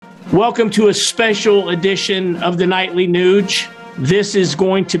Welcome to a special edition of the Nightly Nuge. This is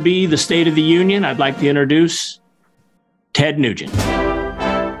going to be the State of the Union. I'd like to introduce Ted Nugent.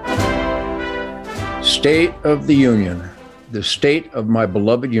 State of the Union, the state of my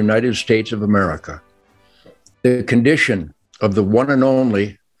beloved United States of America, the condition of the one and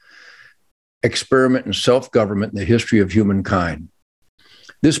only experiment in self-government in the history of humankind.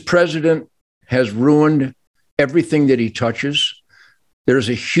 This president has ruined everything that he touches. There's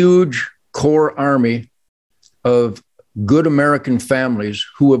a huge core army of good American families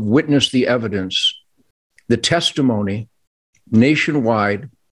who have witnessed the evidence, the testimony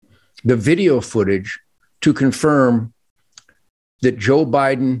nationwide, the video footage to confirm that Joe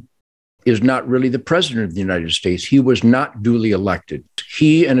Biden is not really the president of the United States. He was not duly elected.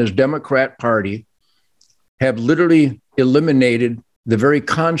 He and his Democrat Party have literally eliminated the very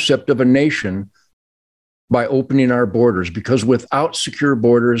concept of a nation by opening our borders, because without secure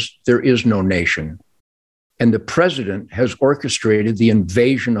borders, there is no nation. And the president has orchestrated the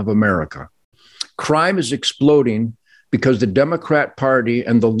invasion of America. Crime is exploding because the Democrat Party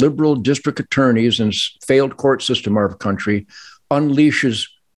and the liberal district attorneys and failed court system of our country unleashes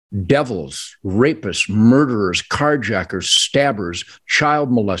devils, rapists, murderers, carjackers, stabbers, child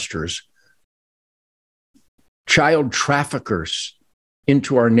molesters, child traffickers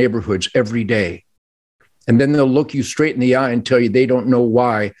into our neighborhoods every day. And then they'll look you straight in the eye and tell you they don't know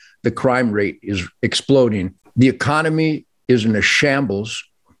why the crime rate is exploding. The economy is in a shambles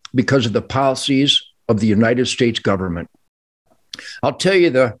because of the policies of the United States government. I'll tell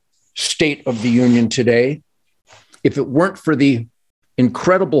you the State of the Union today. If it weren't for the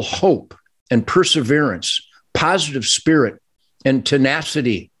incredible hope and perseverance, positive spirit and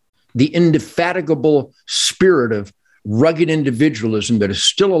tenacity, the indefatigable spirit of rugged individualism that is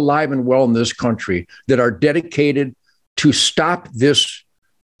still alive and well in this country, that are dedicated to stop this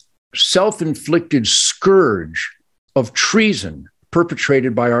self-inflicted scourge of treason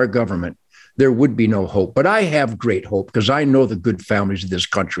perpetrated by our government, there would be no hope. But I have great hope because I know the good families of this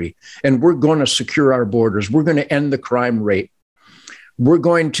country, and we're going to secure our borders. We're going to end the crime rate. We're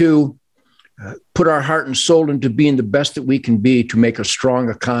going to put our heart and soul into being the best that we can be to make a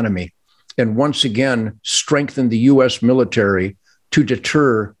strong economy, and once again, strengthen the U.S. military to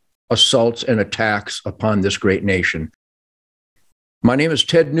deter assaults and attacks upon this great nation. My name is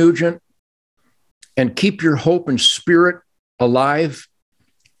Ted Nugent, and keep your hope and spirit alive,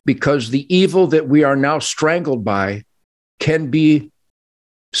 because the evil that we are now strangled by can be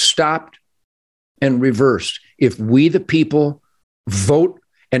stopped and reversed if we, the people, vote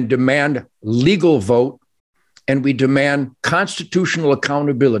and demand legal vote, and we demand constitutional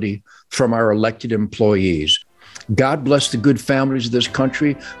accountability from our elected employees. God bless the good families of this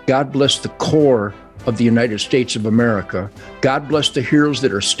country. God bless the core of the United States of America. God bless the heroes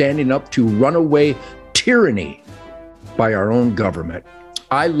that are standing up to runaway tyranny by our own government.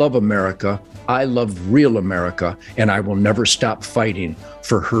 I love America. I love real America, and I will never stop fighting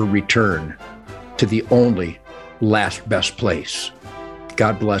for her return to the only last best place.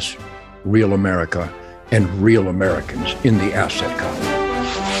 God bless real America and real Americans in the asset colony.